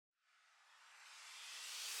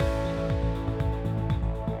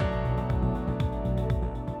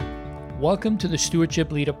Welcome to the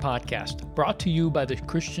Stewardship Leader podcast, brought to you by the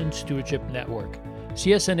Christian Stewardship Network.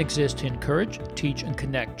 CSN exists to encourage, teach, and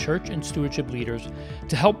connect church and stewardship leaders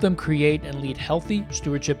to help them create and lead healthy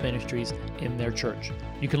stewardship ministries in their church.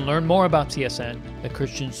 You can learn more about CSN at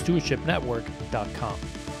ChristianStewardshipNetwork.com.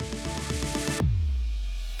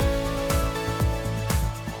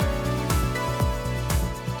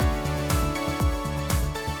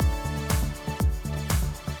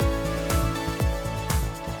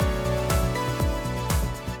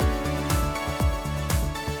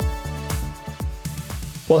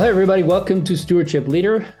 Well, hey, everybody. Welcome to Stewardship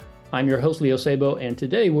Leader. I'm your host, Leo Sabo, and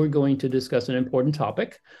today we're going to discuss an important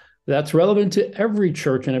topic that's relevant to every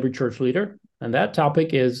church and every church leader, and that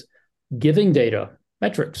topic is giving data,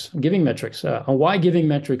 giving metrics, on why giving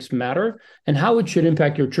metrics matter and how it should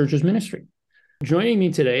impact your church's ministry. Joining me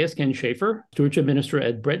today is Ken Schafer, Stewardship Minister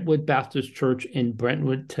at Brentwood Baptist Church in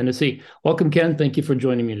Brentwood, Tennessee. Welcome, Ken. Thank you for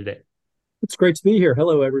joining me today. It's great to be here.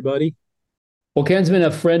 Hello, everybody. Well, Ken's been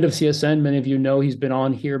a friend of CSN. Many of you know he's been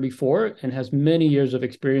on here before and has many years of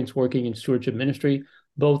experience working in stewardship ministry,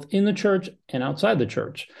 both in the church and outside the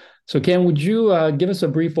church. So, Ken, would you give us a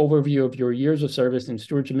brief overview of your years of service in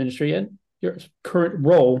stewardship ministry and your current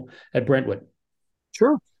role at Brentwood?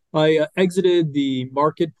 Sure. I exited the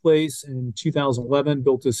marketplace in 2011,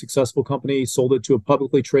 built a successful company, sold it to a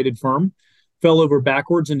publicly traded firm, fell over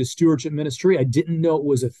backwards into stewardship ministry. I didn't know it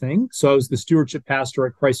was a thing. So I was the stewardship pastor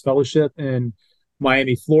at Christ Fellowship in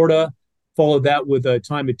Miami, Florida. Followed that with a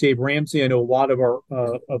time at Dave Ramsey. I know a lot of our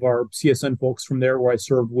CSN folks from there, where I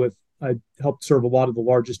helped serve a lot of the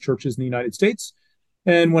largest churches in the United States.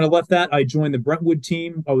 And when I left that, I joined the Brentwood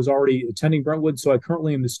team. I was already attending Brentwood, so I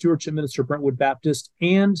currently am the Stewardship Minister at Brentwood Baptist,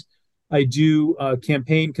 and I do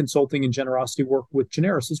campaign consulting and generosity work with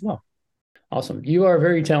Generis as well. Awesome. You are a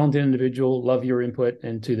very talented individual. Love your input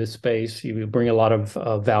into this space. You bring a lot of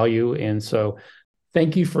value. And so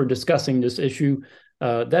thank you for discussing this issue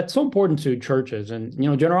that's so important to churches. And,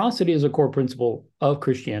 generosity is a core principle of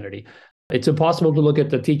Christianity. It's impossible to look at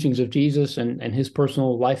the teachings of Jesus and his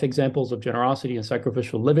personal life examples of generosity and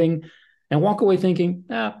sacrificial living and walk away thinking,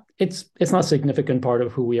 it's not a significant part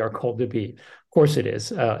of who we are called to be. Of course it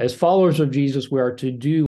is. As followers of Jesus, we are to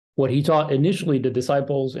do what he taught initially to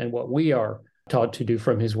disciples and what we are taught to do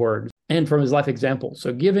from his word and from his life example.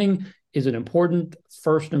 So giving is an important,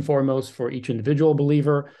 first and foremost, for each individual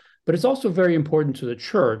believer, but it's also very important to the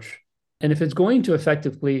church. And if it's going to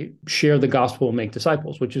effectively share the gospel and make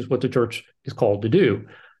disciples, which is what the church is called to do.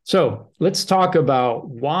 So let's talk about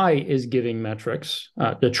why is giving metrics,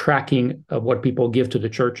 the tracking of what people give to the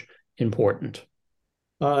church, important?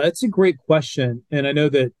 That's a great question. And I know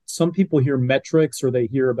that some people hear metrics or they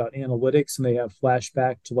hear about analytics and they have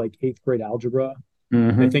flashback to like 8th grade algebra.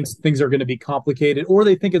 They think things are going to be complicated, or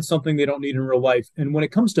they think it's something they don't need in real life. And when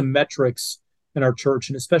it comes to metrics in our church,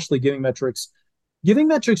 and especially giving metrics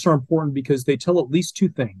are important because they tell at least two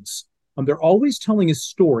things. They're always telling a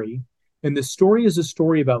story, and the story is a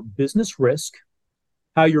story about business risk,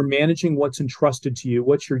 how you're managing what's entrusted to you,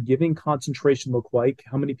 what's your giving concentration look like,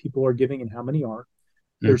 how many people are giving and how many aren't.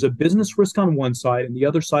 There's a business risk on one side, and the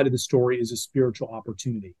other side of the story is a spiritual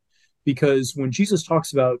opportunity. Because when Jesus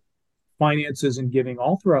talks about finances and giving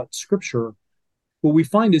all throughout Scripture, what we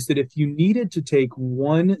find is that if you needed to take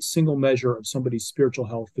one single measure of somebody's spiritual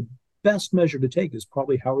health, the best measure to take is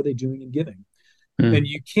probably how are they doing in giving. And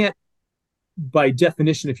you can't, by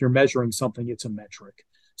definition, if you're measuring something, it's a metric.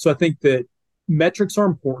 So I think that metrics are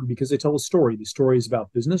important because they tell a story. The story is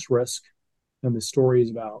about business risk, and the story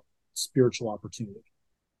is about spiritual opportunity.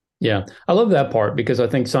 Yeah, I love that part because I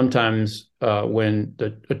think sometimes when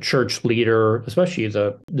a church leader, especially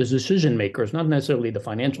the decision makers, not necessarily the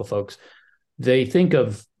financial folks, they think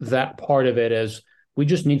of that part of it as we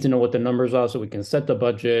just need to know what the numbers are so we can set the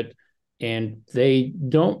budget, and they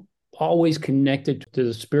don't always connect it to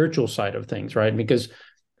the spiritual side of things, right? Because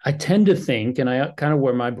I tend to think, and I kind of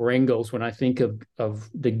where my brain goes when I think of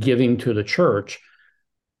the giving to the church,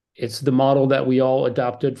 it's the model that we all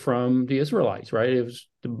adopted from the Israelites, right? It was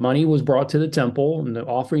the money was brought to the temple and the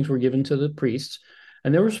offerings were given to the priests,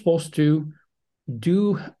 and they were supposed to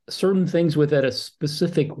do certain things with it a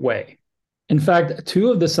specific way. In fact,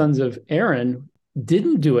 two of the sons of Aaron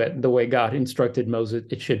didn't do it the way God instructed Moses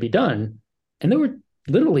it should be done, and they were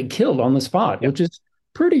literally killed on the spot, which is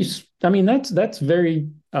pretty, that's very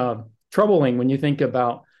troubling when you think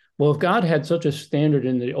about, well, if God had such a standard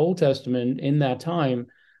in the Old Testament in that time,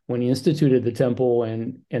 when he instituted the temple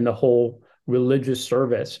and the whole religious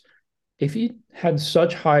service, if he had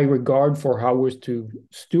such high regard for how we're to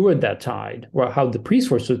steward that tithe, or how the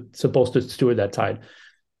priests were supposed to steward that tithe,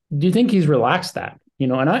 do you think he's relaxed that?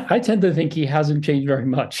 And I tend to think he hasn't changed very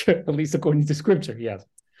much, at least according to Scripture. Yes.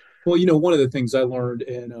 Well, one of the things I learned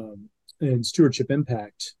in Stewardship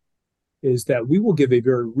Impact is that we will give a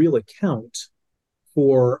very real account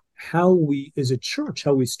for how we, as a church,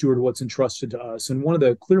 how we steward what's entrusted to us. And one of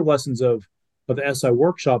the clear lessons of the SI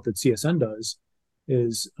workshop that CSN does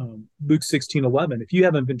is Luke 16:11. If you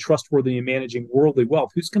haven't been trustworthy in managing worldly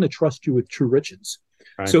wealth, who's going to trust you with true riches?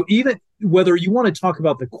 Right. So even whether you want to talk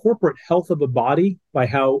about the corporate health of a body by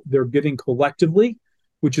how they're giving collectively,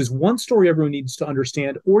 which is one story everyone needs to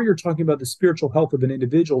understand, or you're talking about the spiritual health of an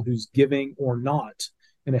individual who's giving or not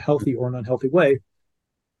in a healthy or an unhealthy way,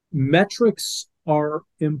 metrics are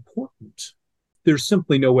important. There's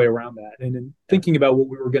simply no way around that. And in thinking about what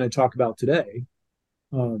we were going to talk about today,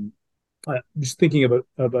 I'm just thinking of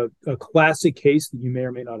a classic case that you may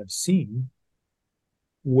or may not have seen,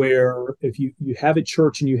 where if you have a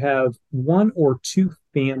church and you have one or two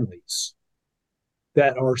families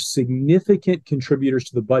that are significant contributors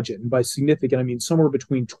to the budget, and by significant, I mean somewhere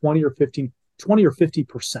between 20 or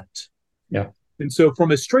 50%. Yeah. And so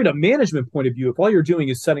from a straight up management point of view, if all you're doing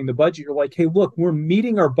is setting the budget, you're like, hey, look, we're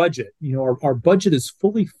meeting our budget. Our budget is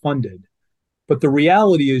fully funded. But the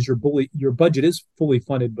reality is your budget is fully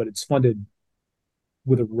funded, but it's funded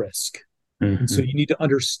with a risk. Mm-hmm. And so you need to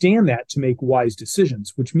understand that to make wise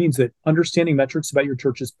decisions, which means that understanding metrics about your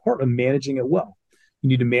church is part of managing it well. You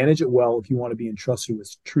need to manage it well if you want to be entrusted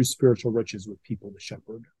with true spiritual riches with people to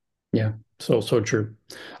shepherd. Yeah, so true.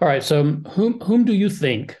 All right, so whom do you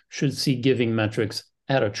think should see giving metrics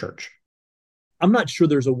at a church? I'm not sure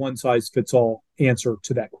there's a one-size-fits-all answer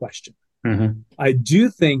to that question. Mm-hmm. I do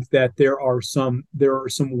think that there are some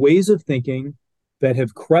ways of thinking that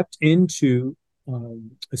have crept into,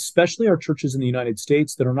 especially our churches in the United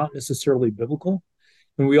States, that are not necessarily biblical.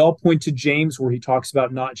 And we all point to James, where he talks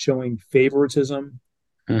about not showing favoritism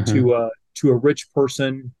to a rich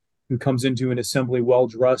person who comes into an assembly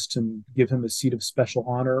well-dressed and give him a seat of special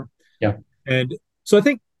honor. Yeah. And so I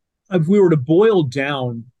think if we were to boil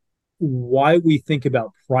down why we think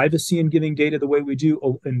about privacy and giving data the way we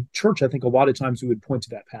do in church, I think a lot of times we would point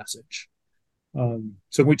to that passage. So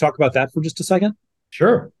can we talk about that for just a second?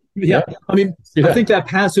 Sure. Yeah. I mean, I think that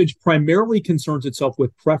passage primarily concerns itself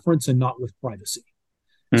with preference and not with privacy.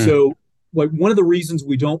 Mm. So like one of the reasons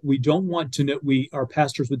we don't want to know, our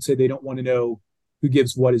pastors would say they don't want to know who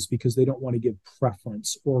gives what is because they don't want to give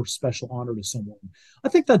preference or special honor to someone. I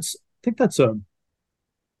think that's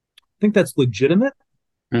legitimate.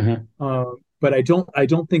 Mm-hmm. But I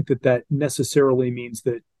don't think that necessarily means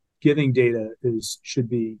that giving data should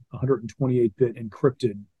be 128-bit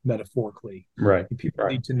encrypted metaphorically. Right. People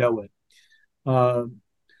need to know it.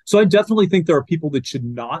 So I definitely think there are people that should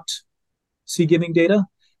not see giving data.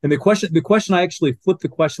 And the question I actually flipped the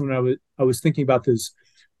question when I was thinking about this.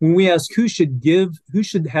 When we ask who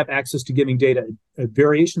should have access to giving data, a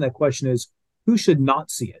variation of that question is who should not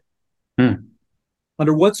see it. Hmm.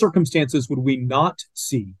 Under what circumstances would we not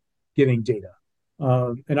see giving data?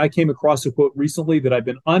 And I came across a quote recently that I've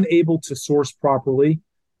been unable to source properly,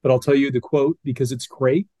 but I'll tell you the quote because it's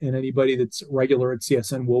great, and anybody that's regular at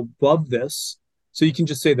CSN will love this. So you can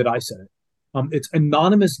just say that I said it. It's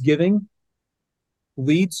anonymous giving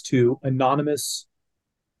leads to anonymous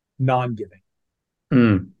non-giving.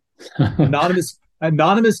 Mm.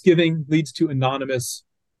 anonymous giving leads to anonymous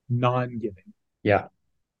non-giving. Yeah.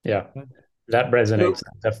 That resonates.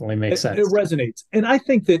 That definitely makes sense. It resonates. And I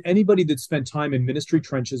think that anybody that's spent time in ministry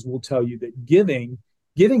trenches will tell you that giving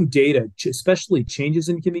data, especially changes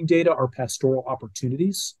in giving data, are pastoral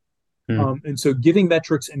opportunities. And so giving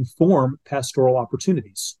metrics inform pastoral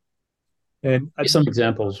opportunities. And some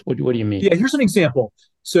examples. What do you mean? Yeah, here's an example.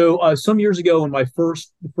 So some years ago, the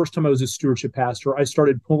first time I was a stewardship pastor, I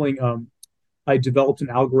started pulling. I developed an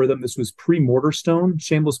algorithm. This was pre-Mortarstone.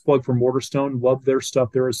 Shameless plug for Mortarstone. Love their stuff.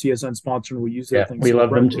 They're a CSN sponsor, and we use their things. We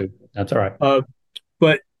love them too. That's all right.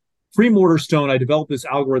 But pre-Mortarstone, I developed this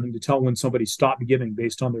algorithm to tell when somebody stopped giving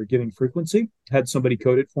based on their giving frequency. Had somebody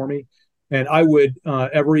code it for me, and I would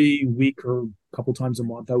every week or a couple times a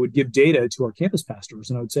month, I would give data to our campus pastors,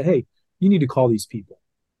 and I would say, "Hey, you need to call these people.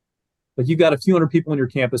 Like you've got a few hundred people on your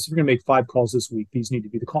campus. If you're going to make 5 calls this week, these need to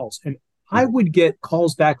be the calls." And I would get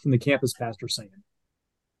calls back from the campus pastor saying,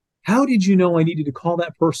 "How did you know I needed to call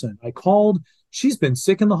that person? I called. She's been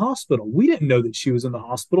sick in the hospital. We didn't know that she was in the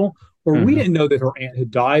hospital, or we didn't know that her aunt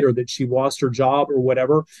had died, or that she lost her job, or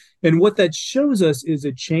whatever." And what that shows us is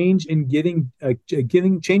a change in giving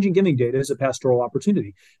data as a pastoral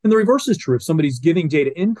opportunity. And the reverse is true. If somebody's giving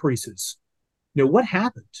data increases, what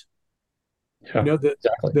happened? Yeah,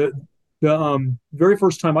 exactly. The very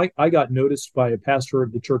first time I got noticed by a pastor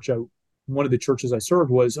of the church one of the churches I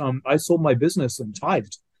served was I sold my business and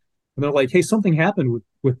tithed. And they're like, hey, something happened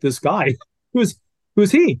with this guy. who's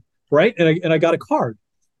he? Right. And I got a card.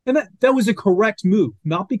 And that was a correct move,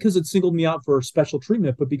 not because it singled me out for special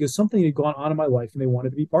treatment, but because something had gone on in my life and they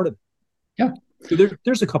wanted to be part of it. Yeah. So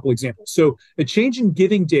there's a couple examples. So a change in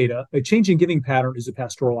giving data, a change in giving pattern is a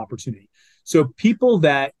pastoral opportunity. So people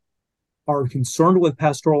that are concerned with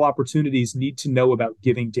pastoral opportunities need to know about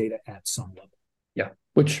giving data at some level. Yeah.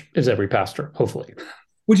 Which is every pastor, hopefully.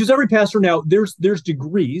 Which is every pastor. Now there's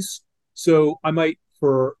degrees. So I might,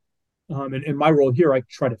 in my role here, I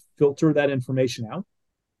try to filter that information out.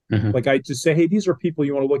 Mm-hmm. Like I just say, hey, these are people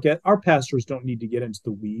you want to look at. Our pastors don't need to get into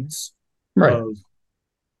the weeds of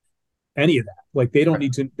any of that. Like they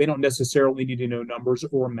don't necessarily need to know numbers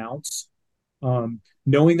or amounts.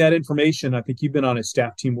 Knowing that information, I think you've been on a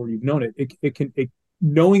staff team where you've known it.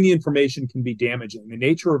 Knowing the information can be damaging. The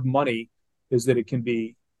nature of money is that it can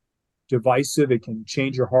be divisive. It can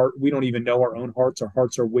change your heart. We don't even know our own hearts. Our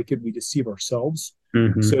hearts are wicked. We deceive ourselves.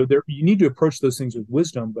 Mm-hmm. So you need to approach those things with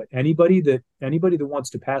wisdom. But anybody that wants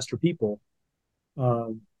to pastor people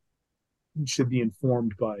should be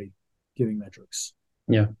informed by giving metrics.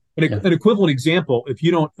 Yeah. An equivalent example, if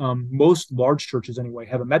you don't, most large churches anyway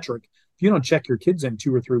have a metric. If you don't check your kids in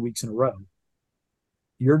 2 or 3 weeks in a row,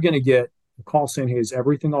 you're going to get a call saying, hey, is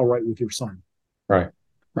everything all right with your son? Right.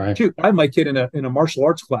 Shoot, I have my kid in a martial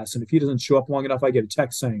arts class, and if he doesn't show up long enough, I get a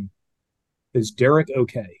text saying, is Derek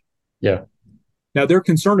okay? Yeah. Now, they're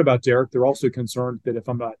concerned about Derek. They're also concerned that if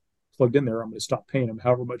I'm not plugged in there, I'm going to stop paying him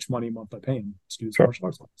however much money a month I pay him to do his martial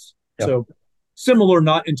arts class. Yeah. So similar,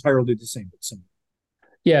 not entirely the same, but similar.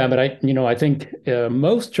 Yeah, but I think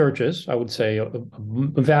most churches, I would say a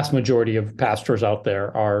vast majority of pastors out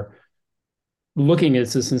there are looking at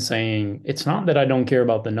this and saying, it's not that I don't care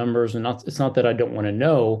about the numbers, and it's not that I don't want to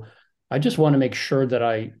know. I just want to make sure that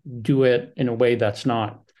I do it in a way that's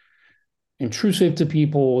not intrusive to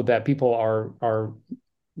people, that people are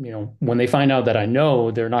when they find out that I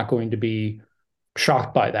know, they're not going to be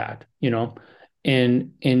shocked by that,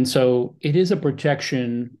 And so it is a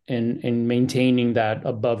protection in maintaining that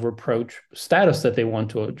above reproach status that they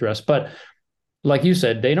want to address. But like you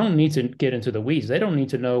said, they don't need to get into the weeds. They don't need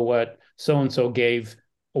to know what so-and-so gave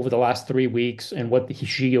over the last 3 weeks and what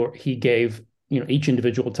she or he gave, each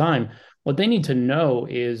individual time. What they need to know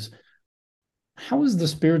is, how is the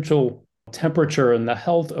spiritual temperature and the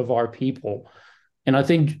health of our people? And I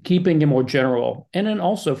think keeping it more general, and then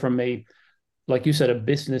also from like you said, a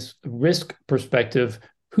business risk perspective,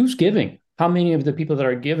 who's giving? How many of the people that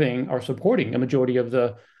are giving are supporting a majority of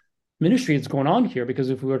the ministry that's going on here?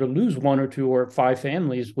 Because if we were to lose 1 or 2 or 5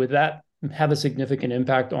 families, would that have a significant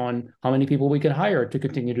impact on how many people we can hire to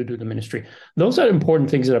continue to do the ministry? Those are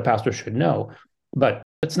important things that a pastor should know. But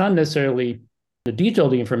it's not necessarily the detail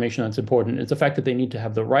of the information that's important. It's the fact that they need to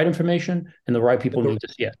have the right information and the right people need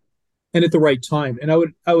to see it. And at the right time. And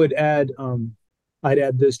I would add, I'd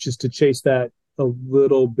add this just to chase that a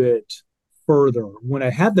little bit further. When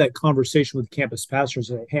I have that conversation with campus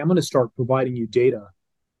pastors, I say, hey, I'm going to start providing you data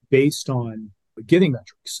based on giving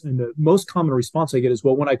metrics. And the most common response I get is,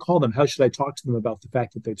 well, when I call them, how should I talk to them about the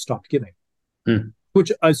fact that they've stopped giving?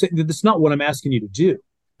 Which I say, that's not what I'm asking you to do.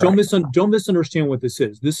 Don't misunderstand what this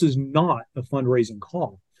is. This is not a fundraising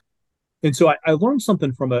call. And so I learned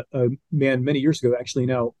something from a man many years ago, actually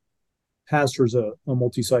now pastors a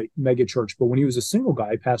multi-site mega church, but when he was a single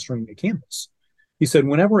guy pastoring a campus, he said,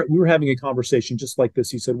 whenever we were having a conversation just like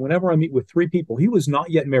this, he said, whenever I meet with 3 people, he was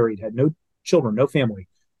not yet married, had no children, no family.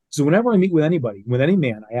 So whenever I meet with anybody, with any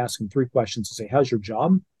man, I ask him 3 questions to say, how's your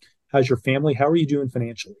job? How's your family? How are you doing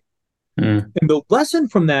financially? And the lesson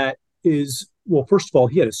from that is, well, first of all,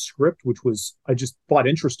 he had a script, which I just thought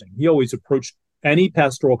interesting. He always approached any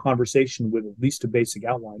pastoral conversation with at least a basic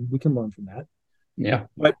outline. We can learn from that. Yeah.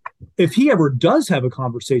 But if he ever does have a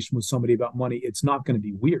conversation with somebody about money, it's not going to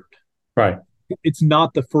be weird. Right. It's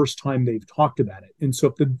not the first time they've talked about it. And so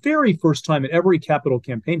if the very first time, and every capital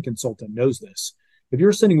campaign consultant knows this, if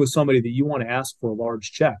you're sitting with somebody that you want to ask for a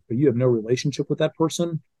large check, but you have no relationship with that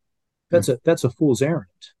person, that's a fool's errand.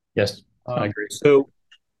 Yes, I agree. So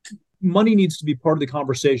money needs to be part of the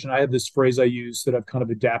conversation. I have this phrase I use that I've kind of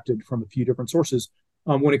adapted from a few different sources.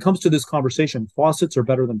 When it comes to this conversation, faucets are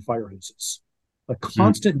better than fire hoses. A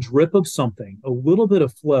constant drip of something, a little bit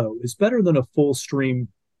of flow is better than a full stream,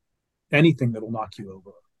 anything that'll knock you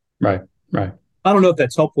over. Right. I don't know if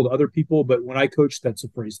that's helpful to other people, but when I coach, that's a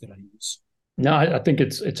phrase that I use. No, I think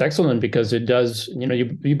it's excellent because it does,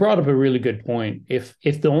 you brought up a really good point. If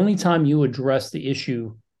the only time you address the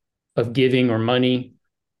issue of giving or money,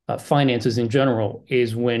 finances in general,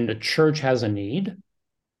 is when the church has a need,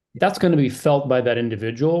 that's going to be felt by that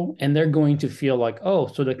individual, and they're going to feel like, oh,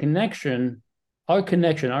 so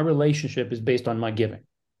our relationship is based on my giving.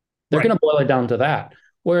 They're Right. going to boil it down to that.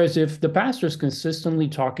 Whereas if the pastor is consistently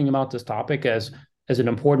talking about this topic as an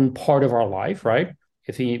important part of our life, right?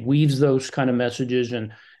 If he weaves those kind of messages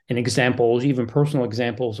and examples, even personal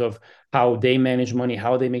examples of how they manage money,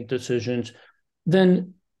 how they make decisions,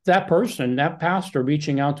 then that person, that pastor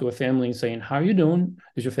reaching out to a family and saying, how are you doing?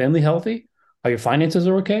 Is your family healthy? Are your finances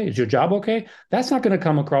okay? Is your job okay? That's not going to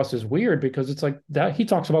come across as weird because it's like that. He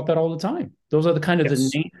talks about that all the time. Those are the kind of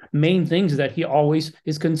Yes. the main things that he always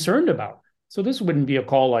is concerned about. So this wouldn't be a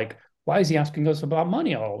call like, why is he asking us about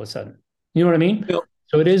money all of a sudden? You know what I mean? You know,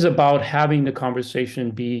 So it is about having the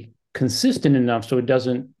conversation be consistent enough so it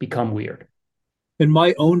doesn't become weird. in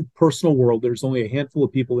my own personal world, there's only a handful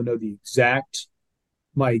of people that know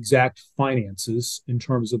my exact finances in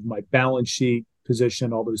terms of my balance sheet,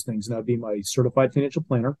 position, all those things. And that'd be my certified financial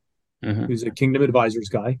planner, Mm-hmm. who's a Kingdom Advisors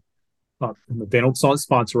guy. They don't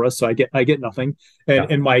sponsor us, so I get nothing. And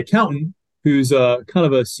Yeah. my accountant, who's a kind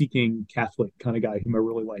of a seeking Catholic kind of guy whom I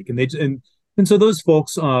really like. And so those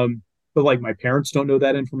folks, but like my parents don't know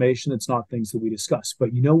that information. It's not things that we discuss.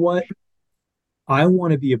 But you know what? I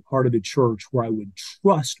want to be a part of a church where I would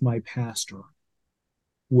trust my pastor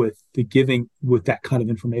with the giving with that kind of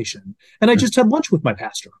information. And I just had lunch with my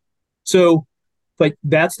pastor. So like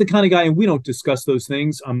that's the kind of guy, and we don't discuss those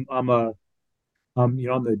things. I'm the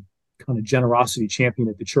kind of generosity champion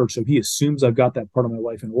at the church. So he assumes I've got that part of my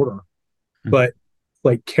life in order. Mm-hmm. But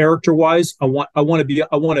like character wise, I want to be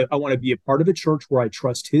a part of a church where I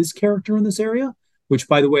trust his character in this area, which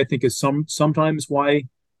by the way, I think is sometimes why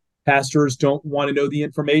pastors don't want to know the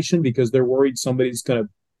information because they're worried somebody's going to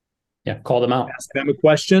Yeah. Call them out. ask them a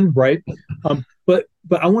question, right?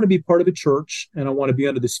 But I want to be part of a church, and I want to be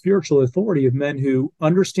under the spiritual authority of men who,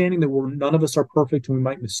 understanding that none of us are perfect and we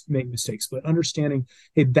might make mistakes, but understanding,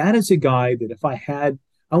 hey, that is a guy that if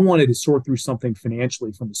I wanted to sort through something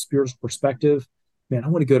financially from a spiritual perspective, man, I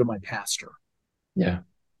want to go to my pastor. Yeah.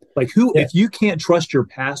 Like Yeah. if you can't trust your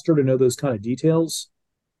pastor to know those kind of details,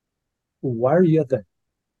 well, why are you at that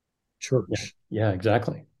Yeah. church? Yeah.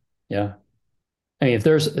 Exactly. Yeah. I mean,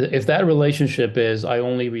 if that relationship is I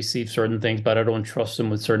only receive certain things, but I don't trust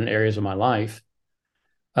them with certain areas of my life,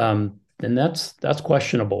 then that's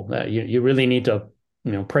questionable. That you really need to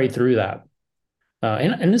pray through that.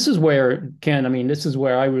 And this is where Ken, I mean, this is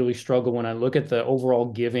where I really struggle when I look at the overall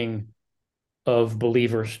giving of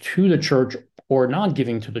believers to the church or not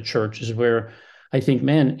giving to the church is where I think,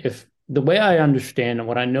 man, if the way I understand and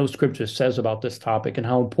what I know Scripture says about this topic and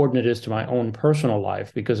how important it is to my own personal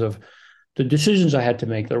life because of the decisions I had to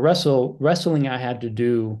make, the wrestling I had to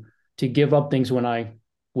do to give up things when I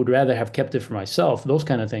would rather have kept it for myself, those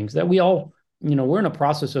kind of things that we all, we're in a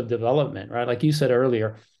process of development, right? Like you said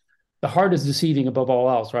earlier, the heart is deceiving above all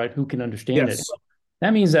else, right? Who can understand it? Yes.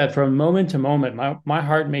 That means that from moment to moment, my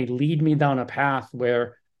heart may lead me down a path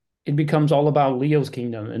where it becomes all about Leo's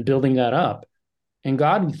kingdom and building that up. And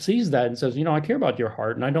God sees that and says, I care about your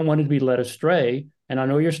heart and I don't want it to be led astray. And I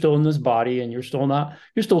know you're still in this body and you're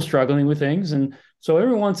still struggling with things. And so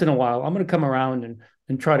every once in a while, I'm going to come around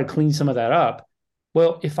and try to clean some of that up.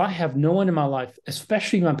 Well, if I have no one in my life,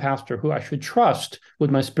 especially my pastor, who I should trust with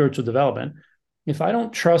my spiritual development, if I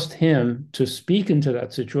don't trust him to speak into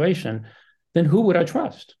that situation, then who would I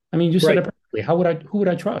trust? I mean, you said Right. it perfectly. Who would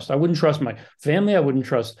I trust? I wouldn't trust my family. I wouldn't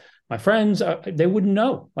trust my friends. They wouldn't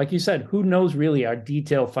know. Like you said, who knows really our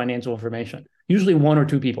detailed financial information? Usually one or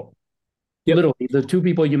two people. Yep. Literally, the two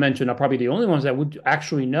people you mentioned are probably the only ones that would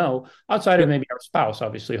actually know outside of Yep. maybe our spouse,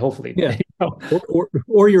 obviously, hopefully. Yeah.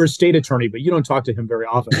 Or your estate attorney, but you don't talk to him very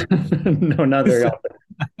often. No, not very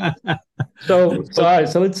often. So all right,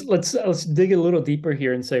 so let's dig a little deeper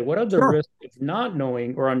here and say what are the Sure. risks of not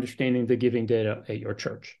knowing or understanding the giving data at your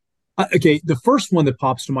church? Okay, the first one that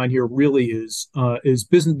pops to mind here really is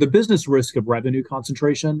the business risk of revenue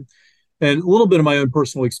concentration, and a little bit of my own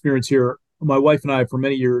personal experience here. My wife and I, for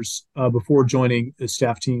many years before joining the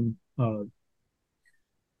staff team,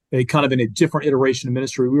 a kind of in a different iteration of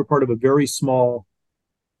ministry, we were part of a very small,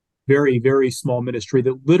 very small ministry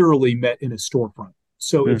that literally met in a storefront.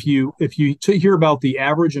 So Hmm. if you hear about the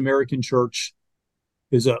average American church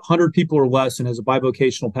is 100 people or less and has a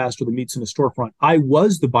bivocational pastor that meets in a storefront. I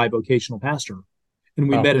was the bivocational pastor, and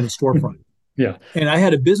we Wow. met in a storefront. Yeah. And I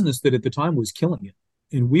had a business that at the time was killing it,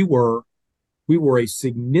 and we were a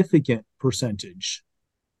significant percentage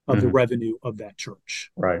of the Hmm. revenue of that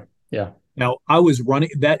church. Right. Yeah. Now I was running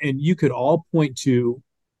that, and you could all point to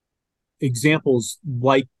examples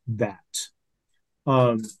like that.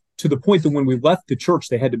 Um, to the point that when we left the church,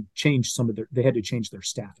 they had to change their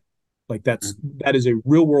staffing. Like that is a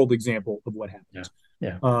real world example of what Yeah. happens.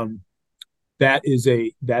 Yeah. That is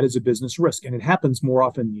a business risk, and it happens more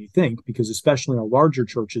often than you think, because especially in our larger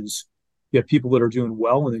churches, you have people that are doing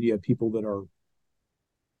well, and then you have people that are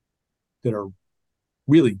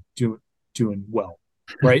really doing well,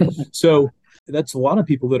 right? So that's a lot of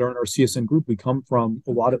people that are in our CSN group.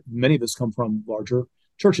 Many of us come from larger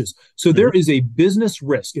churches. So there is a business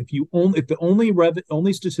risk. If the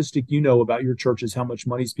only statistic you know about your church is how much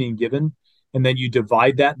money is being given, and then you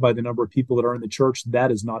divide that by the number of people that are in the church,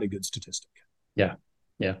 that is not a good statistic. Yeah.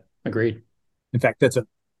 Yeah. Agreed. In fact, that's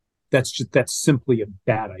simply a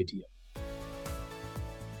bad idea.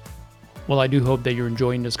 Well, I do hope that you're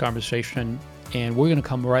enjoying this conversation, and we're going to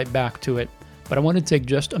come right back to it. But I want to take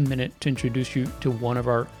just a minute to introduce you to one of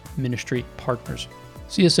our ministry partners.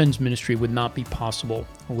 CSN's ministry would not be possible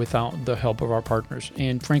without the help of our partners,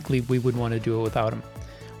 and frankly, we would want to do it without them.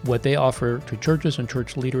 What they offer to churches and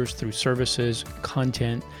church leaders through services,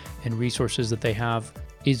 content, and resources that they have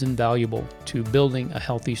is invaluable to building a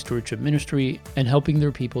healthy stewardship ministry and helping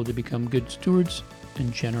their people to become good stewards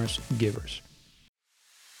and generous givers.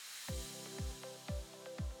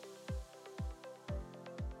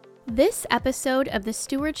 This episode of the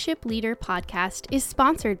Stewardship Leader podcast is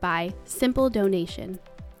sponsored by Simple Donation.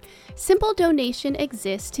 Simple Donation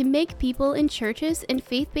exists to make people in churches and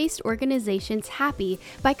faith-based organizations happy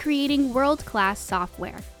by creating world-class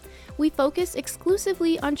software. We focus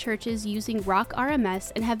exclusively on churches using Rock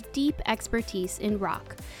RMS and have deep expertise in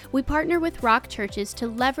Rock. We partner with Rock churches to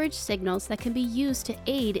leverage signals that can be used to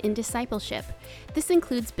aid in discipleship. This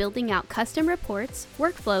includes building out custom reports,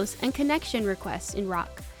 workflows, and connection requests in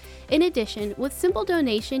Rock. In addition, with Simple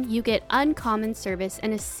Donation, you get uncommon service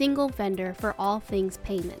and a single vendor for all things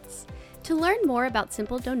payments. To learn more about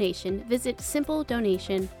Simple Donation, visit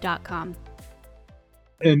simpledonation.com.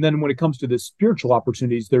 And then when it comes to the spiritual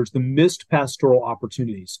opportunities, there's the missed pastoral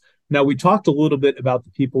opportunities. Now, we talked a little bit about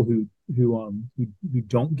the people who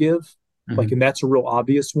don't give, and that's a real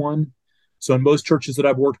obvious one. So in most churches that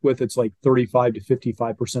I've worked with, it's like 35 to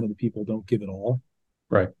 55% of the people don't give at all.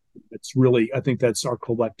 Right. It's really, I think that's our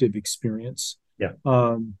collective experience. Yeah.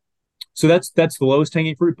 So that's the lowest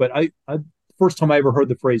hanging fruit. But I first time I ever heard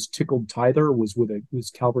the phrase "tickled tither" was with a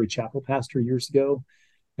Calvary Chapel pastor years ago.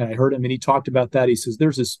 And I heard him, and he talked about that. He says,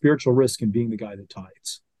 there's a spiritual risk in being the guy that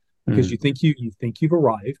tithes, because you think you've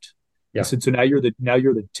arrived. Yeah. He said, so now you're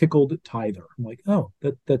the tickled tither. I'm like, oh,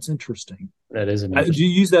 that's interesting. That is interesting. Do you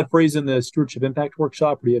use that phrase in the Stewardship Impact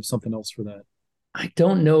Workshop, or do you have something else for that? I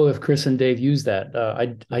don't know if Chris and Dave use that.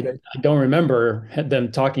 I don't remember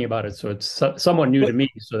them talking about it, so it's somewhat new to me.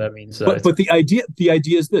 So that means, but the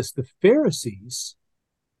idea is this: the Pharisees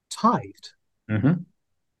tithed, and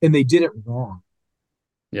they did it wrong.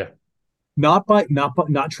 Yeah. Not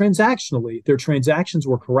transactionally. Their transactions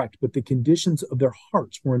were correct, but the conditions of their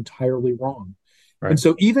hearts were entirely wrong. Right. And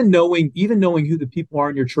so even knowing who the people are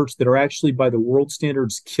in your church that are actually by the world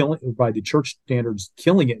standards by the church standards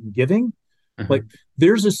killing it and giving, like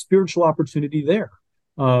there's a spiritual opportunity there.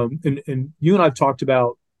 And you and I've talked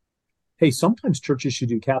about, hey, sometimes churches should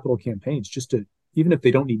do capital campaigns just to, even if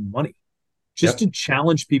they don't need money, just to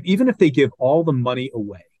challenge people, even if they give all the money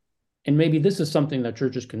away. And maybe this is something that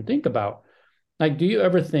churches can think about. Like, do you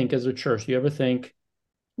ever think as a church,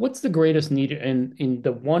 what's the greatest need in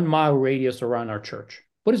the 1 mile radius around our church?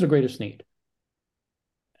 What is the greatest need?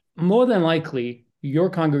 More than likely, your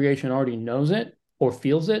congregation already knows it or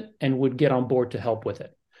feels it and would get on board to help with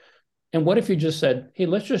it. And what if you just said, hey,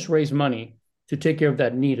 let's just raise money to take care of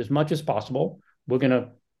that need as much as possible. We're going to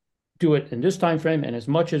do it in this time frame, and as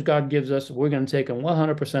much as God gives us, we're going to take, and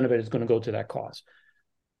 100% of it is going to go to that cause.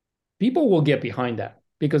 People will get behind that,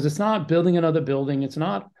 because it's not building another building. It's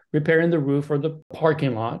not repairing the roof or the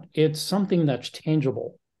parking lot. It's something that's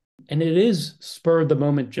tangible. And it is spur of the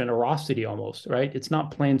moment generosity almost, right? It's not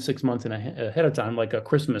planned 6 months ahead of time like a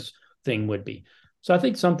Christmas thing would be. So I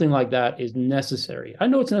think something like that is necessary. I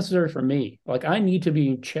know it's necessary for me. Like, I need to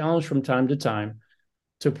be challenged from time to time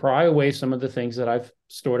to pry away some of the things that I've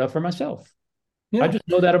stored up for myself. Yeah. I just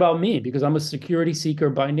know that about me, because I'm a security seeker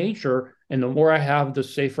by nature. And the more I have, the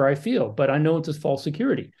safer I feel. But I know it's a false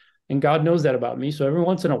security. And God knows that about me. So every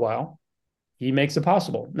once in a while, he makes it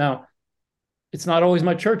possible. Now, it's not always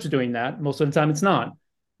my church doing that. Most of the time, it's not.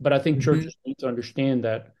 But I think churches need to understand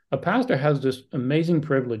that a pastor has this amazing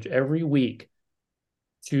privilege every week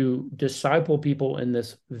to disciple people in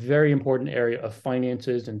this very important area of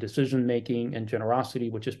finances and decision-making and generosity,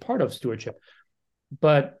 which is part of stewardship.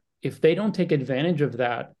 But if they don't take advantage of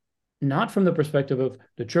that, not from the perspective of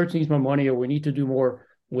the church needs more money or we need to do more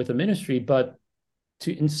with a ministry, but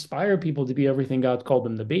to inspire people to be everything God's called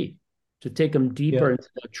them to be, to take them deeper into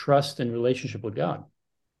the trust and relationship with God.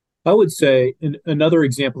 I would say another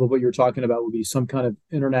example of what you're talking about would be some kind of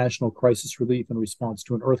international crisis relief in response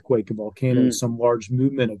to an earthquake, a volcano, some large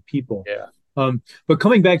movement of people. Yeah. But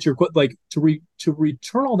coming back to your to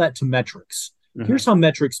return all that to metrics, here's how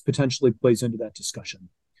metrics potentially plays into that discussion.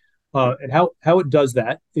 And how it does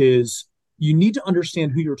that is you need to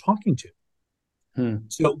understand who you're talking to.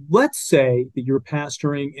 So let's say that you're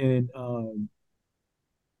pastoring in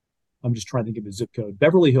I'm just trying to think of a zip code.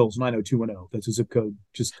 Beverly Hills 90210. That's a zip code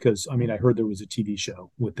just because, I heard there was a TV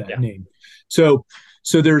show with that name. So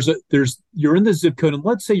you're in the zip code, and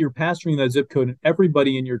let's say you're pastoring that zip code and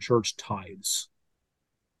everybody in your church tithes,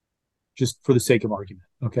 just for the sake of argument.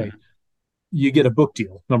 Okay. You get a book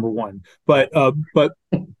deal, number one. But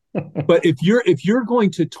if you're going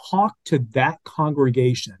to talk to that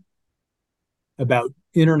congregation about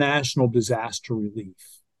international disaster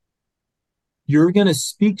relief, you're going to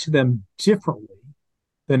speak to them differently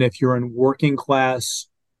than if you're in working class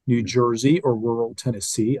New Jersey or rural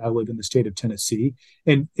Tennessee. I live in the state of Tennessee.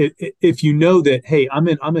 And if you know that, hey, I'm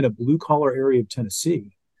in a blue collar area of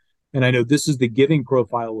Tennessee, and I know this is the giving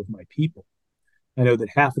profile of my people. I know that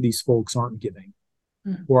half of these folks aren't giving.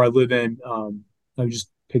 Or I live in, I'm just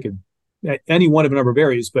picking any one of a number of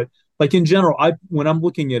areas, but like in general, when I'm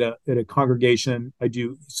looking at a congregation, I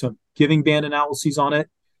do some giving band analyses on it.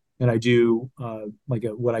 And I do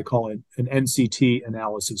what I call an NCT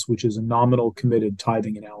analysis, which is a nominal committed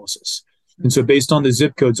tithing analysis. And so based on the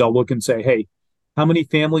zip codes, I'll look and say, hey, how many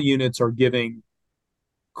family units are giving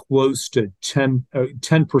close to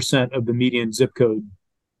 10% of the median zip code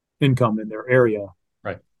income in their area?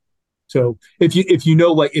 Right. So if you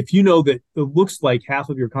know that it looks like half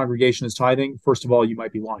of your congregation is tithing, first of all, you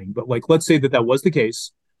might be lying. But let's say that was the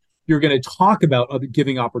case. You're going to talk about other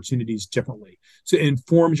giving opportunities differently. So it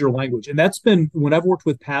informs your language. And that's been, when I've worked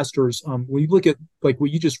with pastors, when you look at what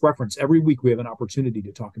you just referenced, every week we have an opportunity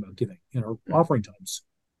to talk about giving in our offering times.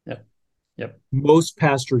 Yep. Most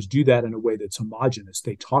pastors do that in a way that's homogenous.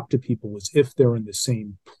 They talk to people as if they're in the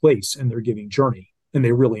same place in their giving journey, and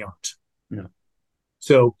they really aren't. No.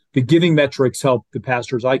 So the giving metrics help the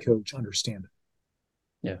pastors I coach understand it.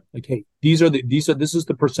 Yeah. Hey, this is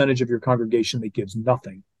the percentage of your congregation that gives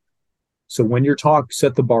nothing. So when you're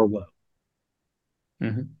set the bar low.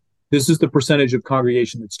 This is the percentage of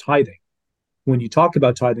congregation that's tithing. When you talk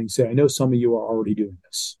about tithing, say, I know some of you are already doing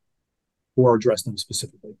this, or address them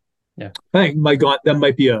specifically. Yeah. I think, my God, that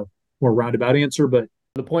might be a more roundabout answer, but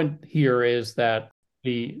the point here is that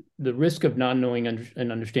the risk of not knowing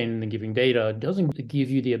and understanding the giving data doesn't give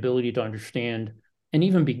you the ability to understand and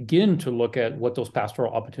even begin to look at what those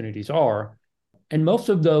pastoral opportunities are. And most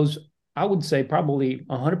of those, I would say probably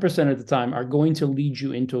 100% of the time, are going to lead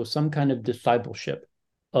you into some kind of discipleship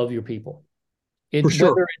of your people. For sure.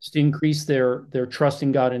 Whether it's to increase their trust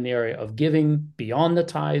in God in the area of giving beyond the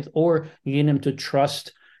tithe, or getting them to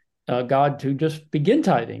trust God to just begin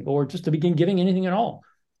tithing, or just to begin giving anything at all.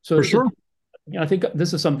 So for sure. I think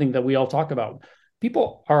this is something that we all talk about.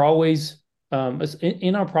 People are always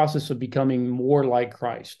in our process of becoming more like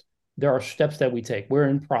Christ. There are steps that we take. We're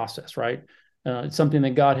in process, right? It's something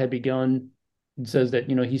that God had begun. It says that,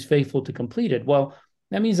 he's faithful to complete it. Well,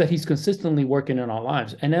 that means that he's consistently working in our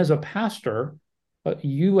lives. And as a pastor,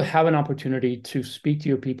 you have an opportunity to speak to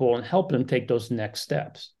your people and help them take those next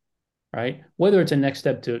steps, right? Whether it's a next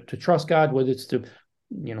step to trust God, whether it's to,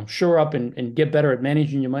 shore up and get better at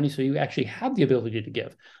managing your money so you actually have the ability to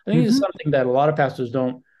give. I think this is something that a lot of pastors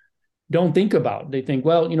don't think about. They think,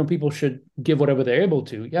 well, people should give whatever they're able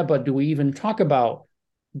to. Yeah, but do we even talk about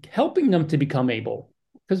helping them to become able?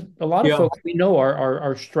 Because a lot of folks we know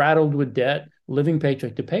are straddled with debt, living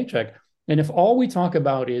paycheck to paycheck. And if all we talk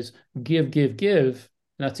about is give, and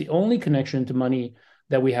that's the only connection to money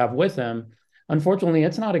that we have with them, unfortunately,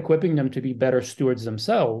 it's not equipping them to be better stewards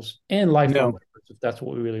themselves and lifelong members, if that's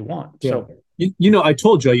what we really want. Yeah. So, I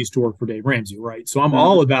told you I used to work for Dave Ramsey, right? So I'm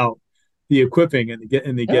all about the equipping and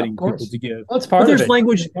the getting people to give. Well, that's part of it.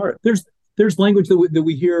 Language. There's language that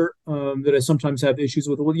we hear that I sometimes have issues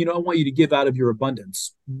with. Well, I want you to give out of your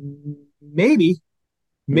abundance. Maybe.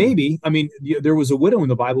 I mean, there was a widow in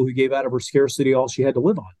the Bible who gave out of her scarcity all she had to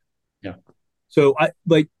live on. Yeah. So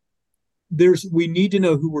we need to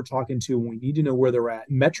know who we're talking to, and we need to know where they're at.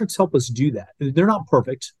 Metrics help us do that. They're not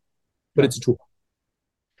perfect, but it's a tool.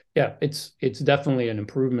 Yeah, it's definitely an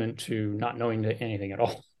improvement to not knowing anything at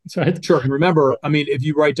all. Right? Sure. And remember, if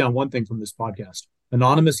you write down one thing from this podcast,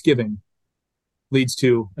 anonymous giving leads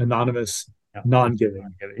to anonymous non-giving.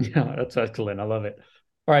 Yeah, that's excellent. I love it.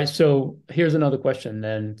 All right. So here's another question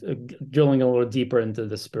then, drilling a little deeper into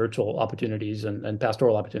the spiritual opportunities and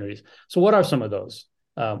pastoral opportunities. So what are some of those?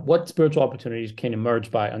 What spiritual opportunities can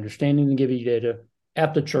emerge by understanding the giving data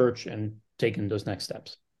at the church and taking those next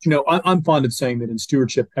steps? I'm fond of saying that in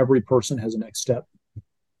stewardship, every person has a next step.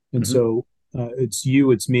 And so it's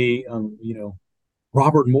you, it's me.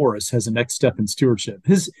 Robert Morris has a next step in stewardship.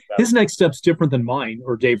 His next step's different than mine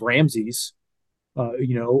or Dave Ramsey's,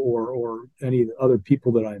 or any of the other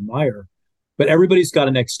people that I admire. But everybody's got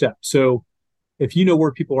a next step. So if you know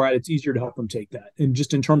where people are at, it's easier to help them take that. And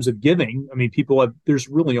just in terms of giving, I mean, there's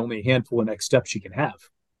really only a handful of next steps you can have,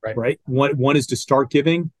 right? One is to start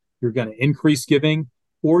giving. You're going to increase giving,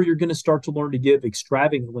 or you're going to start to learn to give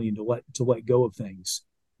extravagantly and to let go of things.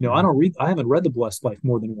 I haven't read The Blessed Life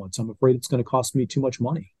more than once. I'm afraid it's going to cost me too much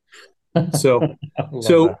money. But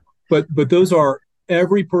those are,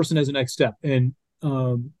 every person has a next step. And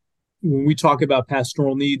when we talk about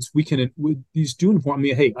pastoral needs, these do inform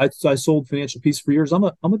me. Hey, I sold Financial Peace for years. I'm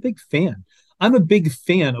a big fan. I'm a big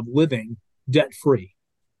fan of living debt free.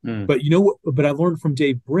 But But I learned from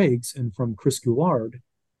Dave Briggs and from Chris Goulard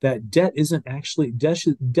that debt is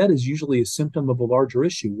usually a symptom of a larger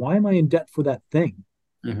issue. Why am I in debt for that thing?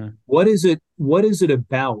 What is it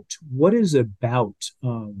about? What is about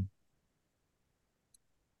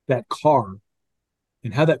that car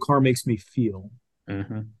and how that car makes me feel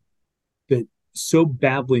that so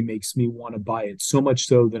badly makes me want to buy it, so much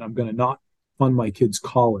so that I'm going to not fund my kids'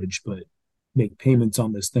 college, but make payments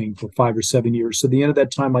on this thing for 5 or 7 years. So at the end of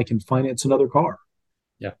that time, I can finance another car.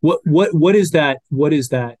 Yeah. What is that? What is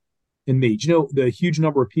that in me? Do you know the huge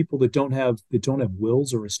number of people that don't have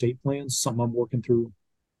wills or estate plans? Something I'm working through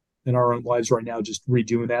in our own lives right now, just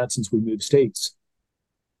redoing that since we moved states.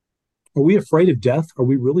 Are we afraid of death? Are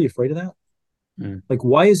we really afraid of that? Like,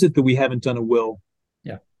 why is it that we haven't done a will?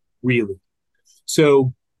 Yeah. Really?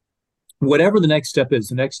 So whatever the next step is,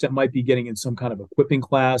 the next step might be getting in some kind of equipping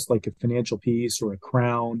class, like a Financial Peace or a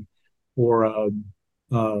Crown, or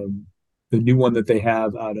the new one that they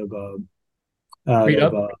have out of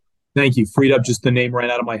thank you, Freed Up. Just the name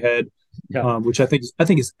ran out of my head, which I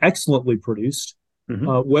think is excellently produced.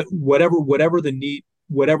 Whatever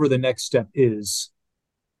the next step is,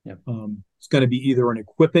 it's going to be either an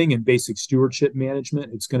equipping and basic stewardship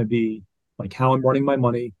management. It's going to be like how I'm running my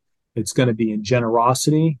money. It's going to be in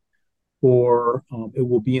generosity, or it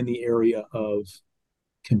will be in the area of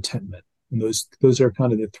contentment. And those are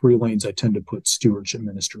kind of the 3 lanes I tend to put stewardship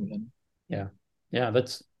ministry in. Yeah,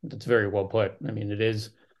 that's very well put. I mean,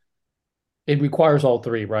 it requires all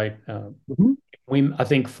 3, right? I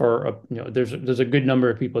think there's a good number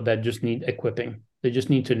of people that just need equipping. They just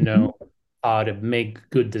need to know how to make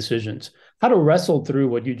good decisions, how to wrestle through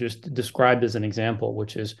what you just described as an example,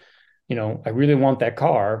 which is, I really want that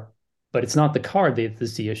car, but it's not the car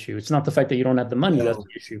that's the issue. It's not the fact that you don't have the money that's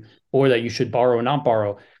the issue, or that you should borrow or not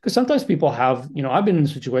borrow. Because sometimes people have, I've been in a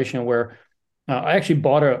situation where I actually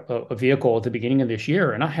bought a vehicle at the beginning of this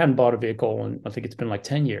year, and I hadn't bought a vehicle in, I think it's been like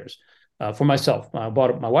 10 years. For myself, I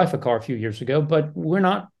bought my wife a car a few years ago, but we're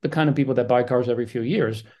not the kind of people that buy cars every few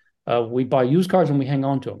years. We buy used cars and we hang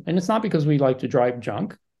on to them. And it's not because we like to drive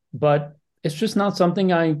junk, but it's just not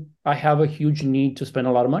something I have a huge need to spend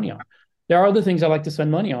a lot of money on. There are other things I like to spend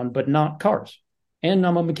money on, but not cars. And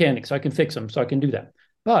I'm a mechanic, so I can fix them, so I can do that.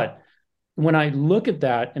 But when I look at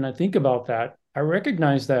that and I think about that, I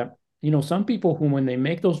recognize that, some people who, when they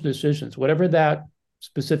make those decisions, whatever that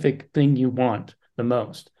specific thing you want the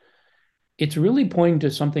most, it's really pointing to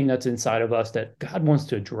something that's inside of us that God wants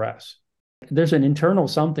to address. There's an internal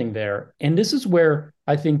something there. And this is where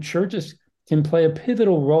I think churches can play a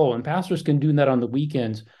pivotal role, and pastors can do that on the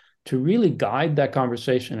weekends to really guide that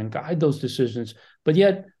conversation and guide those decisions. But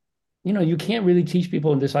yet, you can't really teach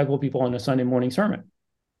people and disciple people in a Sunday morning sermon,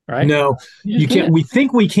 right? No, you can't. We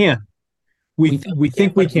think we can. We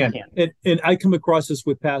think we can. And I come across this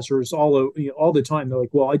with pastors all the time. They're like,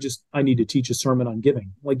 well, I need to teach a sermon on giving.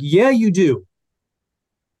 I'm like, yeah, you do.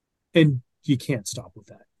 And you can't stop with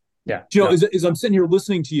that. Yeah. As I'm sitting here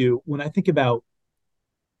listening to you, when I think about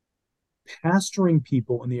pastoring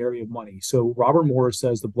people in the area of money. So Robert Morris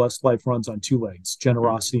says the blessed life runs on 2 legs,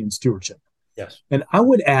 generosity and stewardship. Yes. And I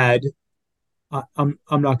would add, I'm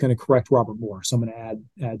not going to correct Robert Morris. I'm going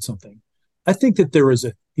to add something. I think that there is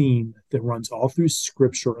a theme that runs all through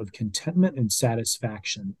Scripture of contentment and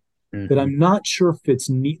satisfaction that I'm not sure fits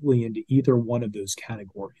neatly into either one of those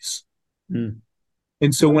categories. And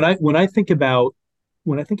so when I think about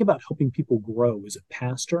helping people grow as a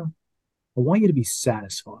pastor, I want you to be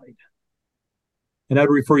satisfied. And I'd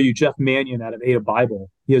refer you, Jeff Mannion out of Ada Bible.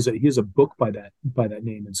 He has a book by that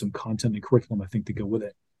name and some content and curriculum, I think, to go with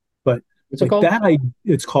it. But it's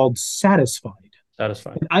called Satisfied.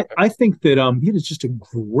 Satisfied. And I think that he did just a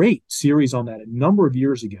great series on that a number of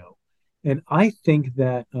years ago. And I think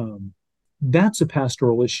that that's a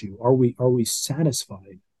pastoral issue. Are we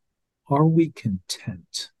satisfied? Are we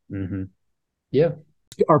content? Mm-hmm. Yeah.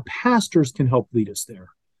 Our pastors can help lead us there.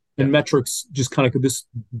 And Yeah. metrics just kind of this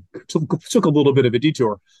took a little bit of a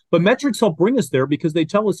detour, but metrics help bring us there because they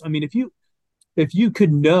tell us, I mean, if you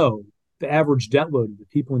could know the average debt load of the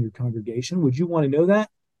people in your congregation, would you want to know that?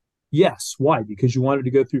 Yes. Why? Because you wanted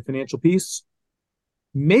to go through financial peace?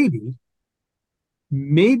 Maybe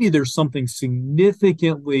there's something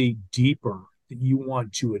significantly deeper that you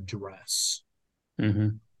want to address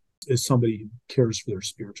as somebody who cares for their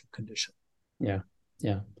spiritual condition. Yeah.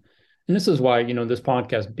 Yeah. And this is why, this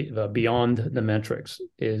podcast, Beyond the Metrics,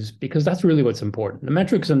 is because that's really what's important. The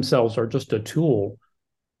metrics themselves are just a tool,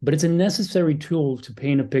 but it's a necessary tool to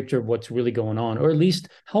paint a picture of what's really going on, or at least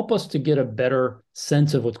help us to get a better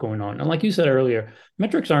sense of what's going on. And like you said earlier,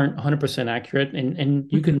 metrics aren't 100% accurate,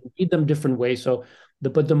 and you can read them different ways.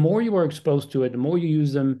 But the more you are exposed to it, the more you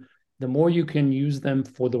use them, the more you can use them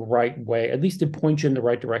for the right way, at least to point you in the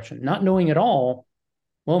right direction. Not knowing at all,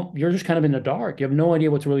 well, you're just kind of in the dark. You have no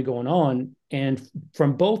idea what's really going on. And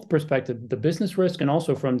from both perspectives, the business risk and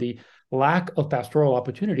also from the lack of pastoral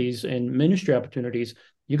opportunities and ministry opportunities,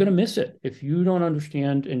 you're going to miss it. If you don't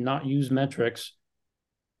understand and not use metrics,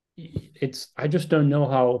 I just don't know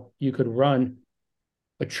how you could run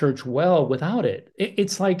a church well without it.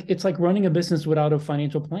 It's like running a business without a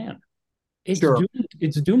financial plan. It's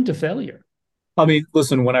doomed to failure. I mean,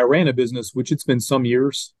 listen, when I ran a business, which it's been some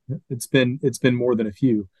years, it's been more than a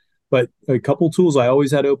few, but a couple tools I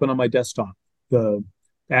always had open on my desktop. The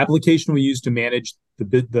application we used to manage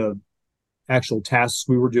the actual tasks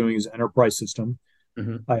we were doing is an enterprise system.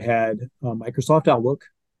 I had Microsoft Outlook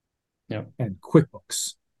and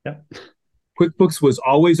QuickBooks. QuickBooks was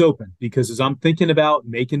always open because as I'm thinking about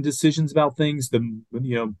making decisions about things,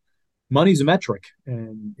 money's a metric,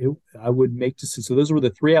 and I would make decisions. So those were the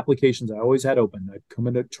three applications I always had open. I'd come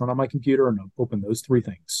in to turn on my computer and open those three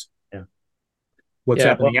things. Yeah. What's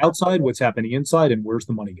happening outside, what's happening inside, and where's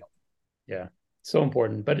the money going? Yeah. So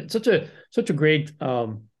important. But it's such a great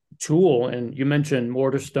tool. And you mentioned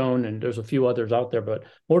Mortarstone, and there's a few others out there, but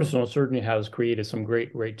Mortarstone certainly has created some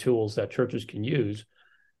great tools that churches can use.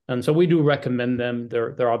 And so we do recommend them.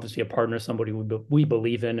 They're obviously a partner, somebody we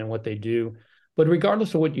believe in and what they do. But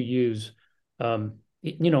regardless of what you use,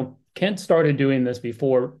 Kent started doing this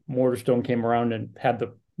before Mortarstone came around and had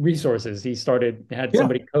the resources. He had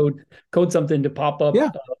somebody code something to pop up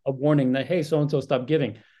a warning that, hey, so-and-so stopped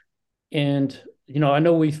giving. And, I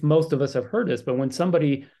know most of us have heard this, but when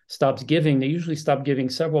somebody stops giving, they usually stop giving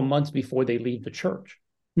several months before they leave the church.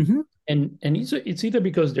 Mm-hmm. And it's either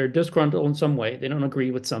because they're disgruntled in some way, they don't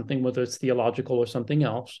agree with something, whether it's theological or something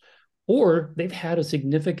else, or they've had a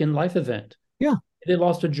significant life event. Yeah. They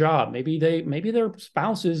lost a job. Maybe their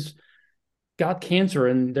spouses got cancer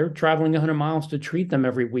and they're traveling 100 miles to treat them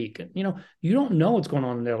every week. And, you don't know what's going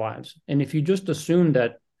on in their lives. And if you just assume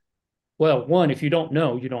that, well, one, if you don't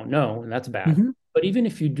know, you don't know, and that's bad. Mm-hmm. But even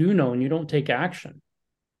if you do know and you don't take action,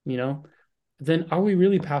 then are we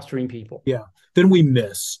really pastoring people? Yeah. Then we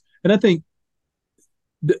miss. And I think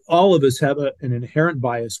all of us have an inherent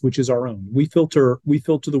bias, which is our own. We filter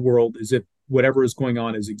the world as if whatever is going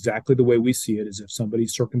on is exactly the way we see it, as if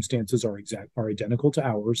somebody's circumstances are identical to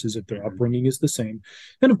ours, as if their upbringing is the same.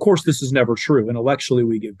 And of course, this is never true. Intellectually,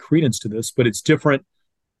 we give credence to this, but it's different.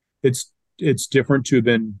 It's different to have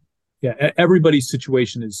been, everybody's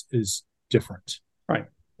situation is different. Right.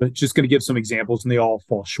 But just going to give some examples and they all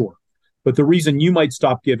fall short. But the reason you might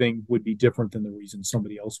stop giving would be different than the reason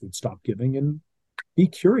somebody else would stop giving, and be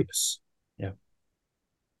curious. Yeah.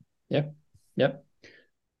 Yep.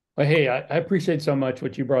 Well, hey, I appreciate so much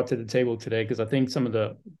what you brought to the table today, because I think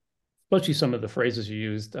especially some of the phrases you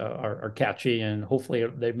used are catchy, and hopefully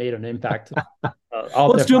they made an impact.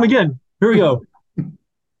 Let's do them again. Here we go.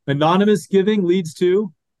 Anonymous giving leads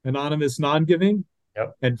to anonymous non-giving.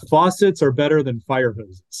 Yep. And faucets are better than fire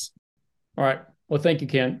hoses. All right. Well, thank you,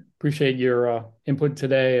 Ken. Appreciate your input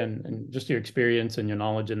today and just your experience and your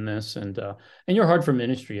knowledge in this and your heart for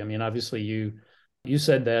ministry. I mean, obviously you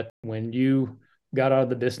said that when you got out of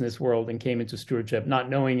the business world and came into stewardship, not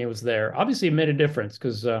knowing it was there, obviously it made a difference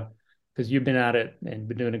because you've been at it and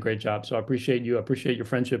been doing a great job. So I appreciate you. I appreciate your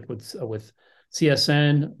friendship with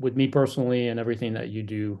CSN, with me personally, and everything that you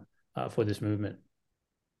do for this movement.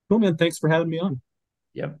 Cool, man. Thanks for having me on.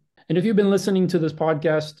 Yep. And if you've been listening to this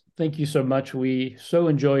podcast, thank you so much. We so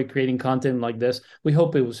enjoy creating content like this. We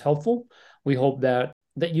hope it was helpful. We hope that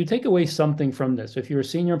you take away something from this. If you're a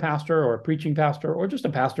senior pastor or a preaching pastor or just a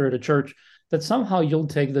pastor at a church, that somehow you'll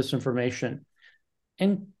take this information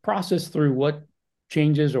and process through what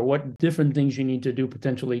changes or what different things you need to do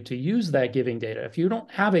potentially to use that giving data. If you don't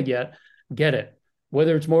have it yet, get it.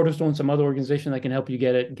 Whether it's Mortarstone, some other organization that can help you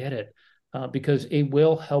get it. Because it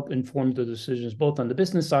will help inform the decisions both on the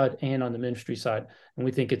business side and on the ministry side. And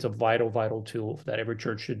we think it's a vital tool that every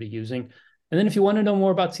church should be using. And then if you want to know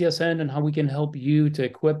more about CSN and how we can help you to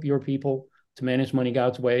equip your people to manage money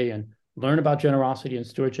God's way and learn about generosity and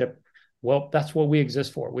stewardship, well, that's what we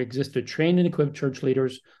exist for. We exist to train and equip church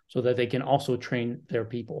leaders so that they can also train their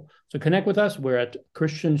people. So connect with us. We're at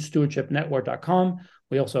christianstewardshipnetwork.com.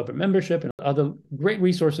 We also have a membership and other great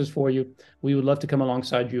resources for you. We would love to come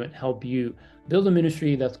alongside you and help you build a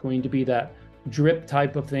ministry that's going to be that drip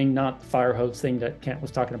type of thing, not fire hose thing that Kent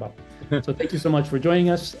was talking about. So thank you so much for joining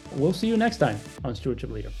us. We'll see you next time on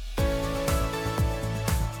Stewardship Leader.